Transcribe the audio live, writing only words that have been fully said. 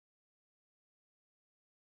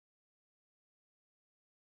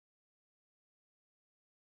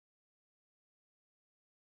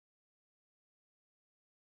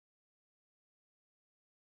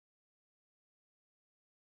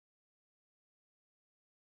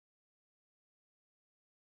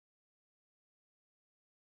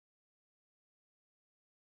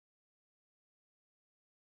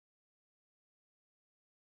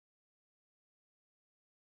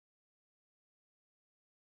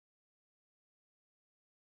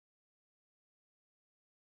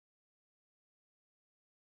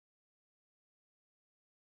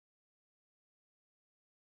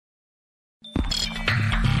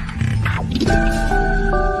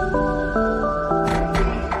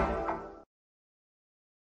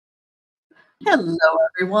Hello,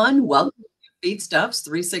 everyone. Welcome to Feedstuffs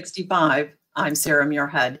 365. I'm Sarah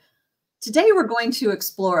Muirhead. Today, we're going to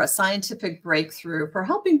explore a scientific breakthrough for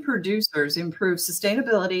helping producers improve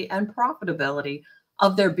sustainability and profitability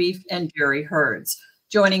of their beef and dairy herds.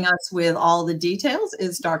 Joining us with all the details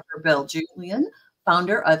is Dr. Bill Julien,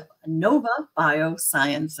 founder of Anova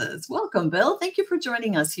Biosciences. Welcome, Bill. Thank you for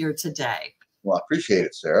joining us here today. Well, I appreciate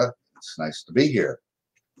it, Sarah. It's nice to be here.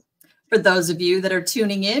 For those of you that are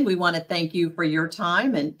tuning in, we want to thank you for your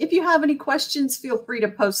time. And if you have any questions, feel free to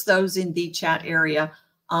post those in the chat area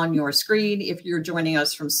on your screen. If you're joining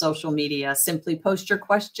us from social media, simply post your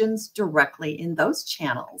questions directly in those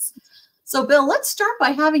channels. So, Bill, let's start by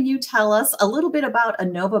having you tell us a little bit about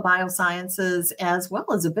Anova Biosciences as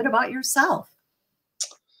well as a bit about yourself.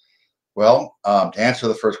 Well, to answer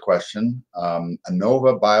the first question,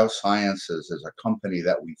 Anova Biosciences is a company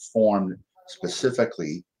that we formed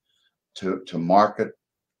specifically to market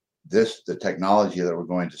the technology that we're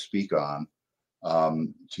going to speak on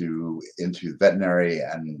into veterinary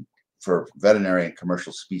and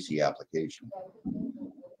commercial species application.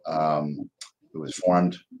 It was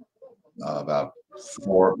formed about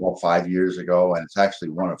 5 years ago, and it's actually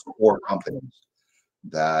one of 4 companies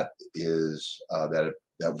that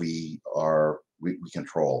we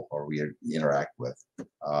control or we interact with.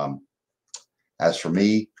 As for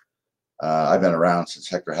me, I've been around since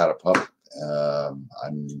Hector had a pup.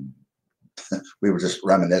 We were just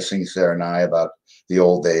reminiscing, Sarah and I, about the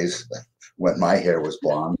old days when my hair was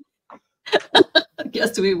blonde.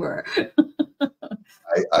 Yes, we were.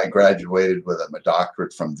 I graduated with a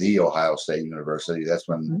doctorate from the Ohio State University. That's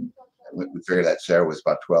when we figured that Sarah was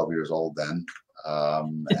about 12 years old then. I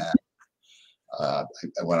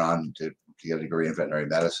went on to get a degree in veterinary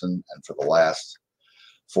medicine, and for the last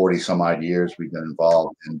 40 some odd years, we've been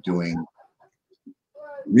involved in doing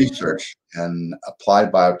research and applied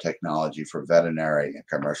biotechnology for veterinary and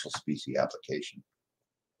commercial species application.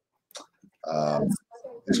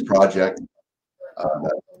 This project,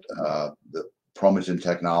 the Promogen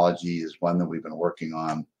technology, is one that we've been working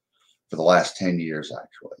on for the last 10 years,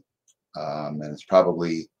 actually. And it's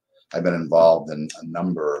I've been involved in a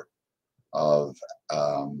number of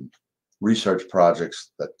research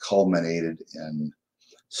projects that culminated in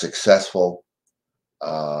successful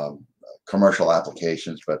commercial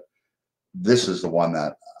applications, but this is the one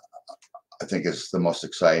that I think is the most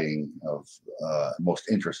exciting most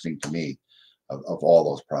interesting to me of all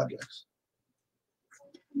those projects.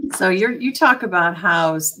 So you talk about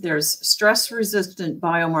how there's stress-resistant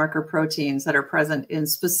biomarker proteins that are present in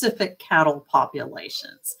specific cattle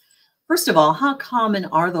populations. First of all, how common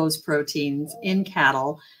are those proteins in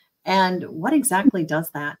cattle, and what exactly does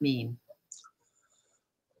that mean?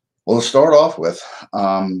 Well, to start off with,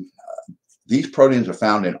 these proteins are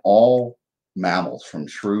found in all mammals, from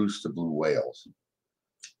shrews to blue whales.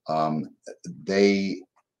 They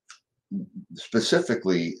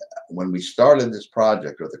specifically, when we started this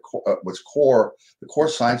project, or the core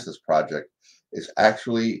science of this project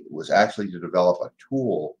was actually to develop a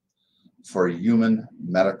tool for human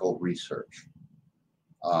medical research,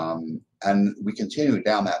 and we continue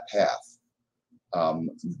down that path.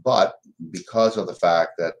 But because of the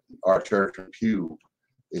fact that our church of Pew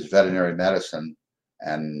is veterinary medicine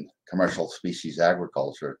and commercial species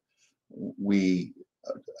agriculture, we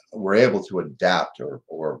were able to adapt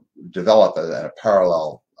or develop at a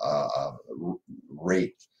parallel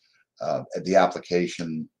rate the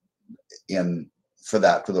application for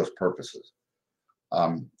those purposes.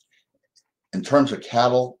 In terms of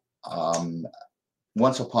cattle,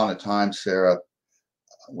 once upon a time, Sarah,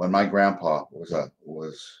 when my grandpa was a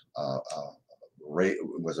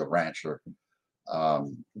rancher,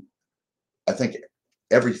 I think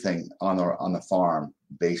everything on the farm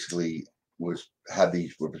basically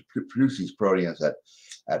produced these proteins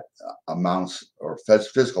at amounts or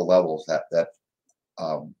physical levels that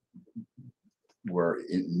were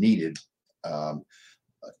needed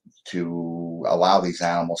to allow these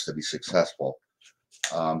animals to be successful.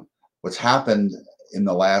 What's happened in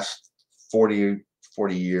the last 40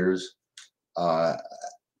 years,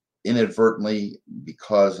 inadvertently,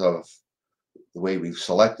 because of the way we've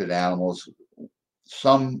selected animals,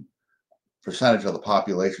 some percentage of the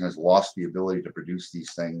population has lost the ability to produce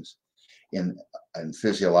these things in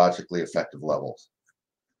physiologically effective levels.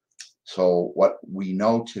 So what we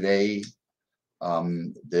know today,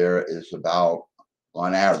 there is about,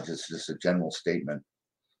 on average, it's just a general statement,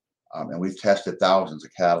 and we've tested thousands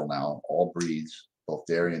of cattle now, all breeds, both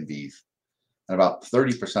dairy and beef, and about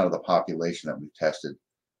 30% of the population that we've tested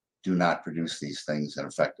do not produce these things at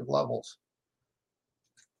effective levels.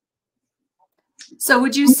 So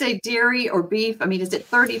would you say dairy or beef? I mean, is it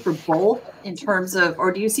 30 for both in terms of,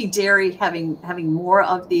 or do you see dairy having more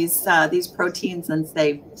of these proteins than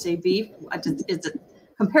say beef? Is it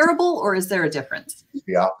comparable, or is there a difference? It's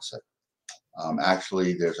the opposite.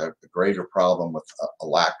 Actually, there's a greater problem with a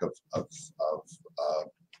lack of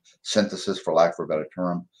synthesis, for lack of a better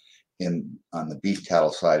term, on the beef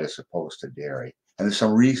cattle side as opposed to dairy. And there's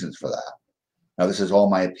some reasons for that. Now, this is all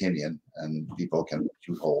my opinion, and people can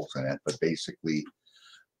shoot holes in it. But basically,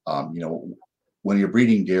 when you're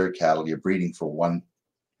breeding dairy cattle, you're breeding for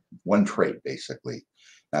one trait, basically.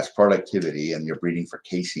 That's productivity, and you're breeding for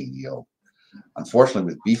casein yield. Unfortunately,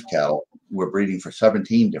 with beef cattle, we're breeding for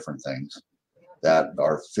 17 different things that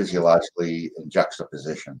are physiologically in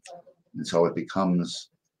juxtaposition, and so it's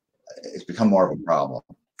become more of a problem.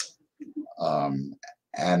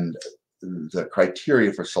 And the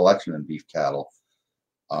criteria for selection in beef cattle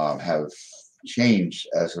have changed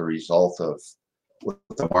as a result of what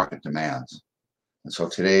the market demands. And so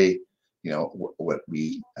today,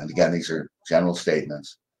 and again, these are general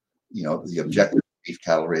statements, the objective of beef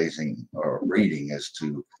cattle raising or breeding is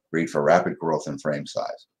to breed for rapid growth and frame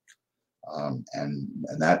size. And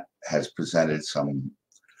that has presented some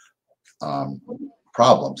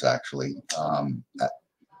problems, actually,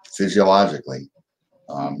 physiologically,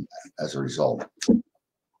 as a result.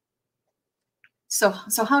 So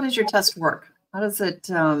how does your test work? How does it?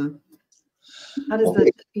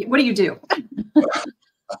 What do you do?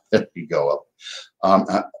 There you go.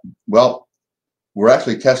 Well, we're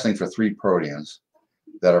actually testing for 3 proteins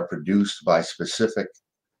that are produced by specific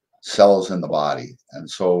cells in the body, and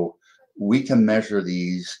so we can measure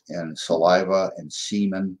these in saliva and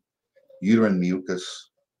semen, uterine mucus,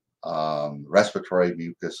 respiratory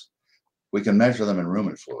mucus. We can measure them in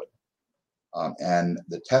rumen fluid. And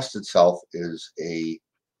the test itself is an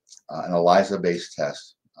ELISA-based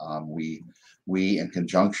test. We, in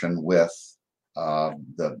conjunction with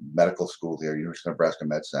the medical school here, University of Nebraska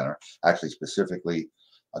Med Center, actually specifically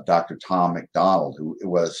Dr. Tom McDonald, who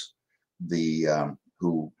was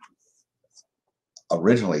who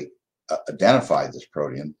originally identified this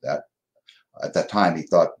protein. That at that time he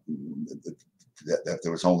thought that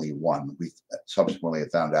there was only one. We subsequently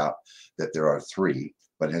have found out that there are 3.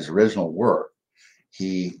 But in his original work,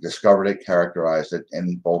 he discovered it, characterized it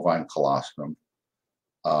in bovine colostrum,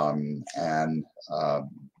 and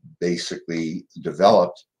basically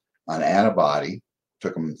developed an antibody.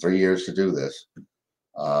 Took him 3 years to do this.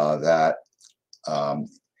 That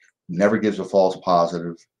never gives a false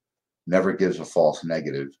positive, never gives a false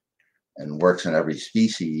negative, and works in every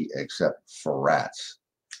species except for rats.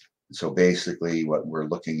 So basically, what we're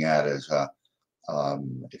looking at is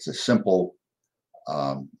it's a simple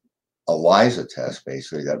ELISA test,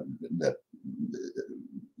 basically that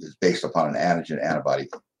is based upon an antigen-antibody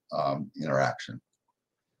interaction.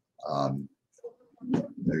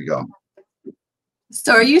 There you go.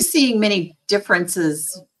 So, are you seeing many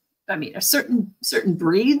differences? I mean, are certain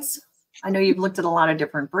breeds? I know you've looked at a lot of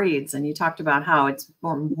different breeds, and you talked about how it's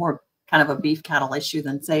more kind of a beef cattle issue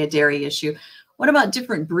than, say, a dairy issue. What about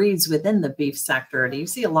different breeds within the beef sector? Do you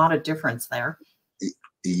see a lot of difference there?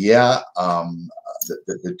 Yeah,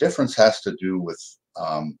 the difference has to do with,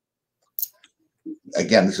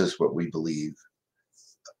 again, this is what we believe.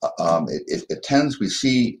 It tends, we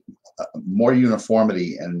see more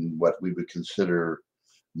uniformity in what we would consider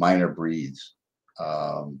minor breeds.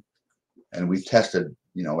 And we've tested,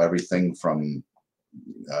 everything from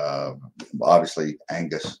obviously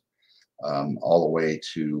Angus all the way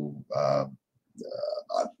to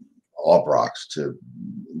Aubrocks to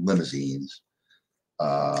Limousines,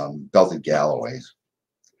 belted Galloways.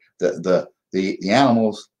 The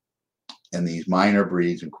animals in these minor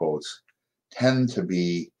breeds, in quotes, tend to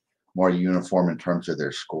be more uniform in terms of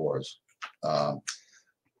their scores.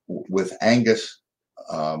 With Angus,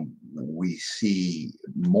 we see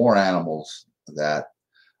more animals that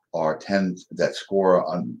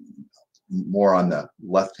score more on the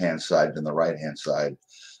left-hand side than the right-hand side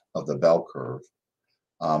of the bell curve.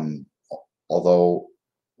 Although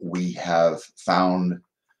we have found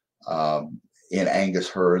in Angus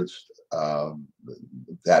herds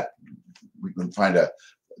that we can find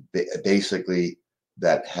basically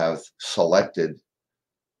that have selected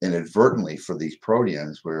inadvertently for these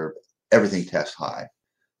proteins where everything tests high.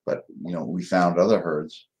 But we found other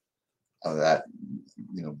herds that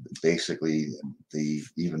basically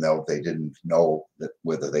even though they didn't know that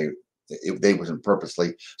whether they wasn't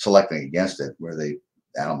purposely selecting against it, where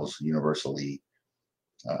animals universally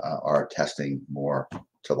are testing more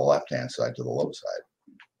to the left-hand side, to the low side.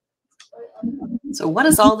 So what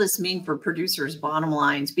does all this mean for producers' bottom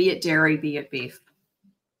lines, be it dairy, be it beef?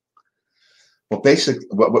 Well, basically,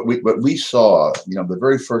 what we saw, the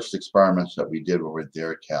very first experiments that we did were with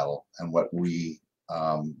dairy cattle, and what we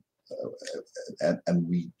and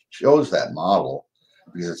we chose that model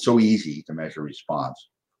because it's so easy to measure response.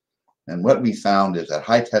 And what we found is that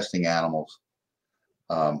high testing animals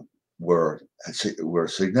were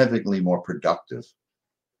significantly more productive.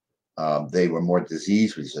 They were more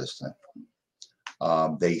disease resistant.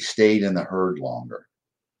 They stayed in the herd longer.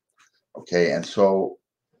 Okay, and so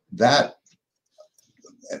that,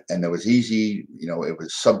 and it was easy, it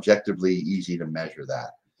was subjectively easy to measure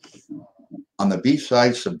that. On the beef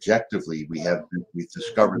side, subjectively, we've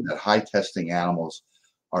discovered that high testing animals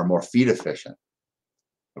are more feed efficient.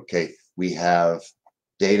 Okay, we have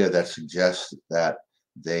data that suggests that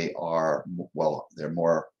they're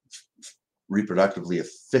more reproductively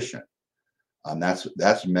efficient.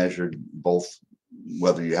 That's measured both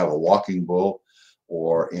whether you have a walking bull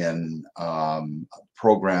or in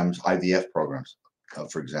programs, IVF programs,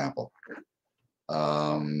 for example.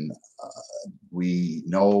 We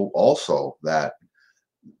know also that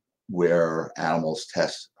where animals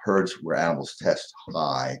test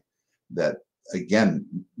high, that again,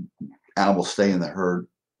 animals stay in the herd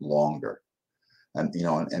longer. And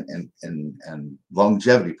and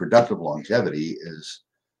longevity, productive longevity is,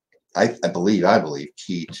 I believe,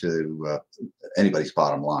 key to anybody's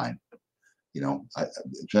bottom line. It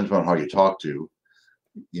depends on how you talk to.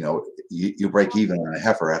 You break even on a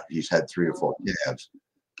heifer after he's had 3 or 4 calves.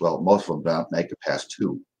 Well, most of them don't make it past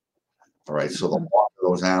 2. All right, so the longer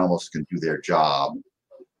those animals can do their job,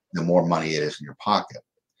 the more money it is in your pocket.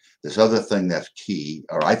 This other thing that's key,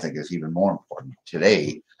 or I think is even more important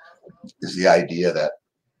today, is the idea that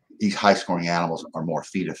these high-scoring animals are more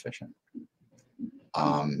feed efficient.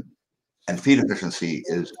 And feed efficiency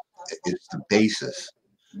is the basis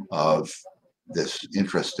of this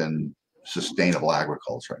interest in sustainable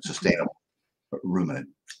agriculture, sustainable ruminant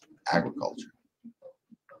agriculture.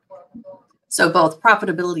 So both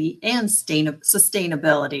profitability and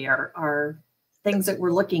sustainability are things that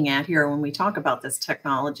we're looking at here when we talk about this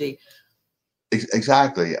technology.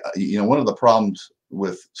 Exactly. One of the problems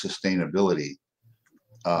with sustainability,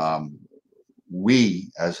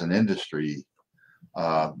 we as an industry,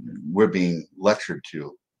 we're being lectured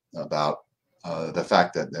to about the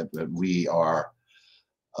fact that we are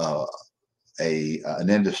an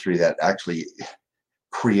industry that actually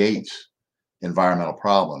creates environmental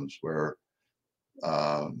problems, where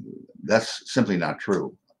that's simply not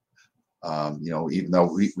true. Even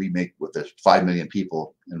though we make, with there's 5 million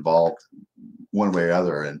people involved one way or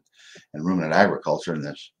other in ruminant agriculture, and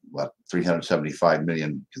there's 375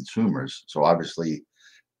 million consumers. So obviously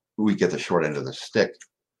we get the short end of the stick.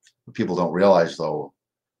 What people don't realize, though,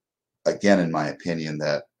 again, in my opinion,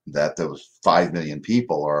 that those 5 million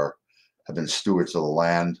people have been stewards of the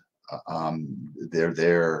land. They're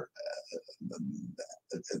there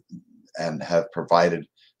and have provided,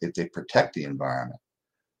 if they protect the environment.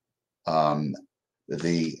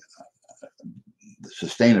 The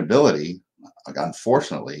sustainability,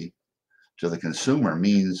 unfortunately, to the consumer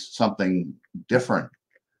means something different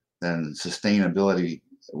than sustainability,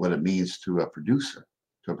 what it means to a producer.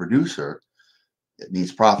 To a producer, it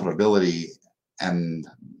means profitability and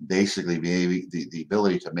basically the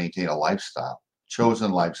ability to maintain a lifestyle,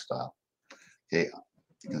 chosen lifestyle. Okay,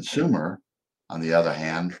 the consumer, on the other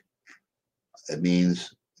hand, it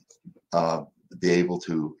means be able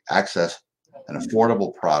to access an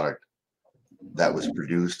affordable product that was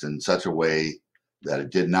produced in such a way that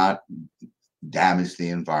it did not damage the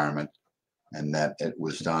environment, and that it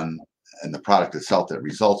was done, and the product itself that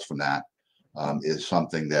results from that is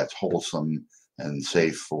something that's wholesome and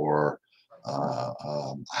safe for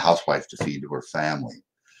a housewife to feed to her family.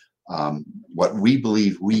 What we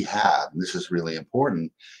believe we have, and this is really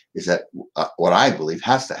important, is that what I believe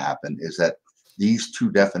has to happen is that these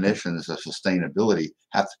two definitions of sustainability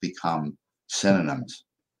have to become synonyms.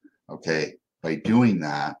 Okay, by doing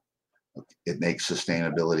that, it makes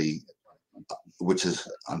sustainability, which is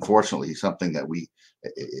unfortunately something that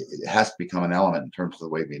it has to become an element in terms of the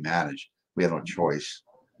way we manage. We have no choice.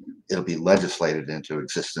 It'll be legislated into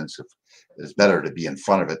existence. If it's better to be in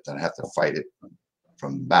front of it than have to fight it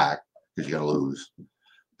from the back, because you're going to lose.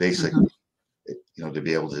 Basically, to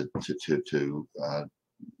be able to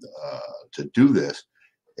do this,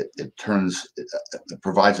 it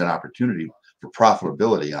provides an opportunity for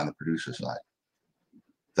profitability on the producer side.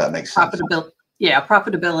 That makes sense. Yeah,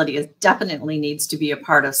 profitability definitely needs to be a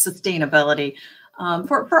part of sustainability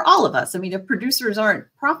for all of us. I mean, if producers aren't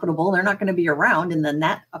profitable, they're not going to be around, and then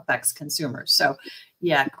that affects consumers. So,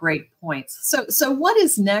 yeah, great points. So what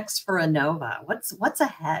is next for Anova? What's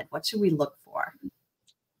ahead? What should we look for?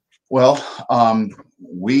 Well,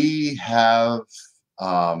 we have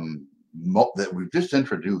that we've just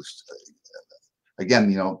introduced.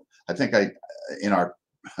 Again, I think in our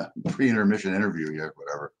pre-intermission interview or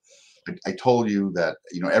whatever, I told you that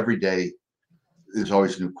every day there's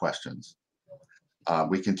always new questions.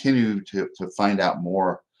 We continue to find out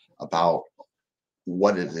more about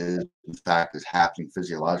what it is, in fact, is happening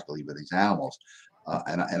physiologically with these animals.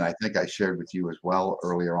 And I think I shared with you as well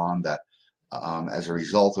earlier on that as a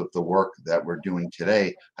result of the work that we're doing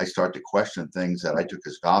today, I start to question things that I took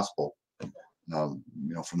as gospel,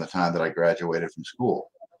 from the time that I graduated from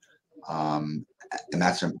school. And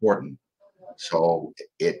that's important. So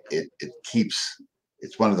it keeps,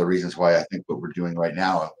 it's one of the reasons why I think what we're doing right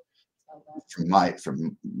now, from my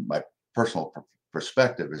personal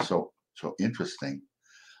perspective, is so interesting.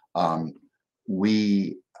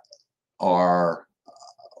 We are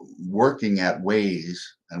working at ways,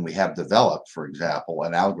 and we have developed, for example,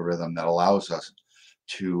 an algorithm that allows us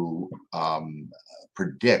to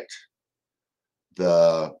predict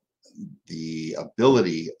the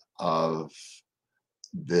ability of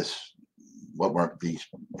these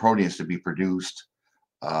proteins to be produced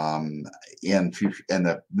in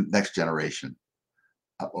the next generation.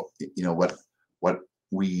 What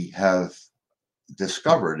we have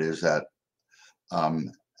discovered is that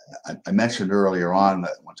I mentioned earlier on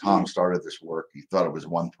that when Tom started this work, he thought it was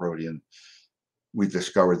one protein. We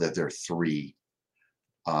discovered that there are three.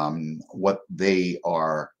 What they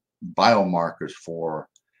are biomarkers for,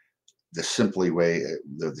 the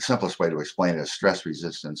simplest way to explain it is stress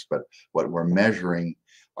resistance. But what we're measuring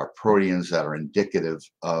are proteins that are indicative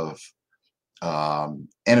of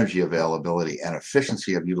energy availability and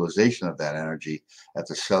efficiency of utilization of that energy at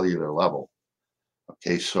the cellular level.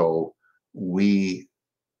 Okay, so we've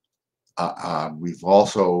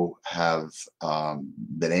also have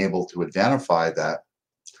been able to identify that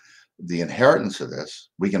the inheritance of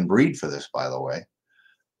this, we can breed for this, by the way,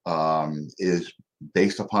 is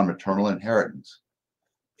based upon maternal inheritance.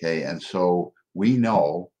 Okay, and so we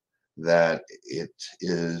know that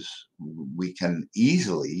we can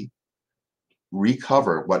easily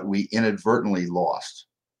recover what we inadvertently lost.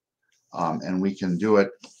 And we can do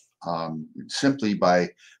it simply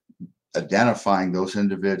by identifying those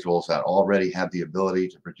individuals that already have the ability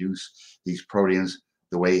to produce these proteins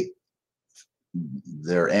the way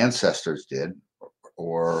their ancestors did,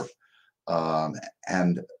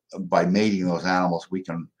 and by mating those animals, we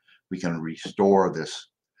can restore this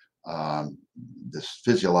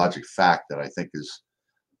physiologic fact that I think is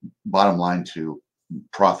bottom line to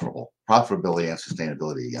profitability and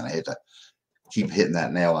sustainability. Again, I hate to keep hitting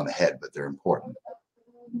that nail on the head, but they're important.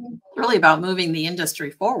 Really about moving the industry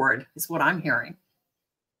forward is what I'm hearing.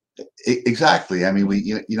 Exactly. I mean,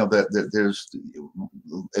 there's,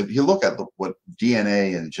 if you look at what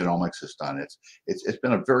DNA and genomics has done, it's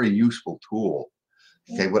been a very useful tool.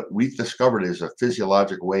 Okay, what we've discovered is a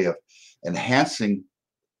physiologic way of enhancing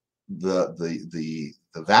the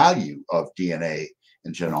value of DNA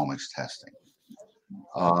and genomics testing.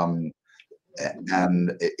 And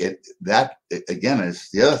that again is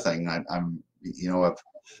the other thing. I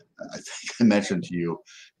think I mentioned to you,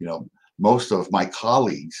 most of my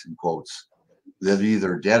colleagues, in quotes, they're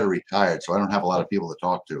either dead or retired, so I don't have a lot of people to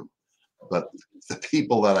talk to. But the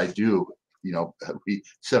people that I do, we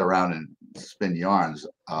sit around and spin yarns.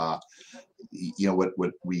 What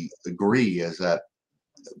we agree is that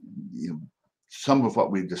some of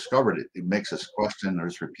what we've discovered, it makes us question or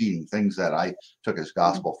is repeating things that I took as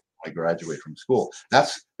gospel when I graduated from school.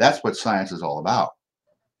 That's what science is all about.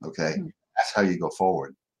 Okay, that's how you go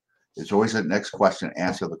forward. It's always the next question,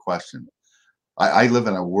 answer the question. I live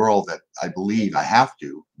in a world that I believe I have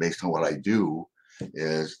to, based on what I do,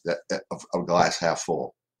 is that a glass half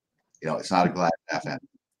full. It's not a glass half empty.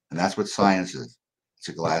 And that's what science is. It's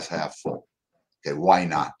a glass half full. Okay, why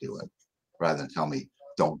not do it? Rather than tell me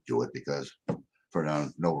don't do it because for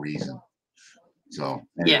no reason. So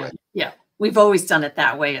anyway. Yeah. We've always done it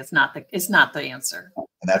that way. It's not the answer.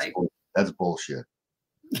 And that's bullshit.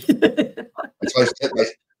 So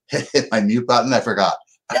I hit my mute button. I forgot.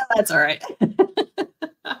 Yeah, that's all right.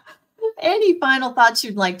 Any final thoughts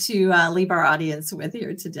you'd like to leave our audience with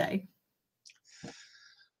here today?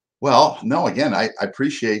 Well, no, again, I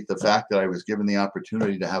appreciate the fact that I was given the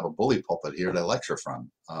opportunity to have a bully pulpit here to lecture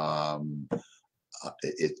from. And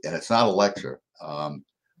it's not a lecture.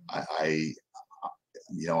 I've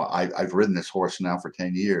ridden this horse now for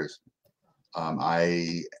 10 years.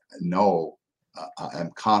 I know,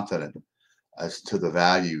 I'm confident as to the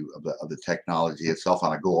value of the technology itself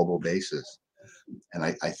on a global basis. And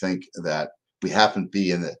I think that we happen to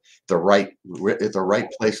be in the right at the right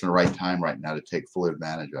place and the right time right now to take full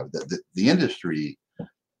advantage of it. The industry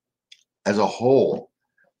as a whole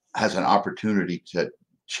has an opportunity to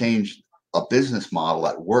change a business model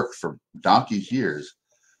that worked for donkey's years,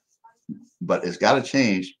 but it's got to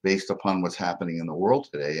change based upon what's happening in the world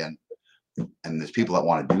today. And there's people that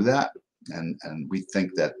want to do that. And we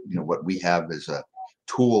think that, you know, what we have is a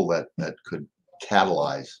tool that could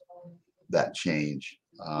catalyze that change,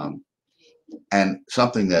 and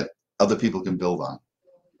something that other people can build on.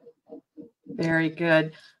 Very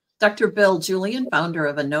good. Dr. Bill Julien, founder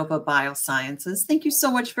of Anova Biosciences, thank you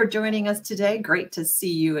so much for joining us today. Great to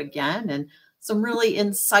see you again, and some really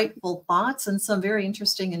insightful thoughts and some very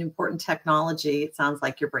interesting and important technology it sounds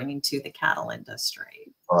like you're bringing to the cattle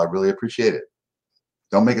industry. Well, I really appreciate it.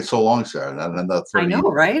 Don't make it so long, Sarah. Another 30 I know,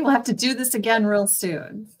 years. right? We'll have to do this again real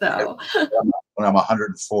soon. So when I'm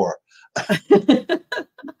 104.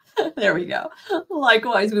 There we go.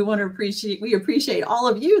 Likewise, we appreciate all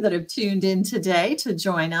of you that have tuned in today to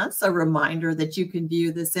join us. A reminder that you can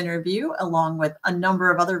view this interview along with a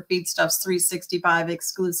number of other Feedstuffs 365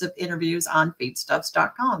 exclusive interviews on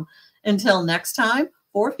feedstuffs.com. Until next time,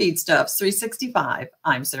 for Feedstuffs 365,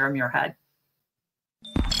 I'm Sarah Muirhead.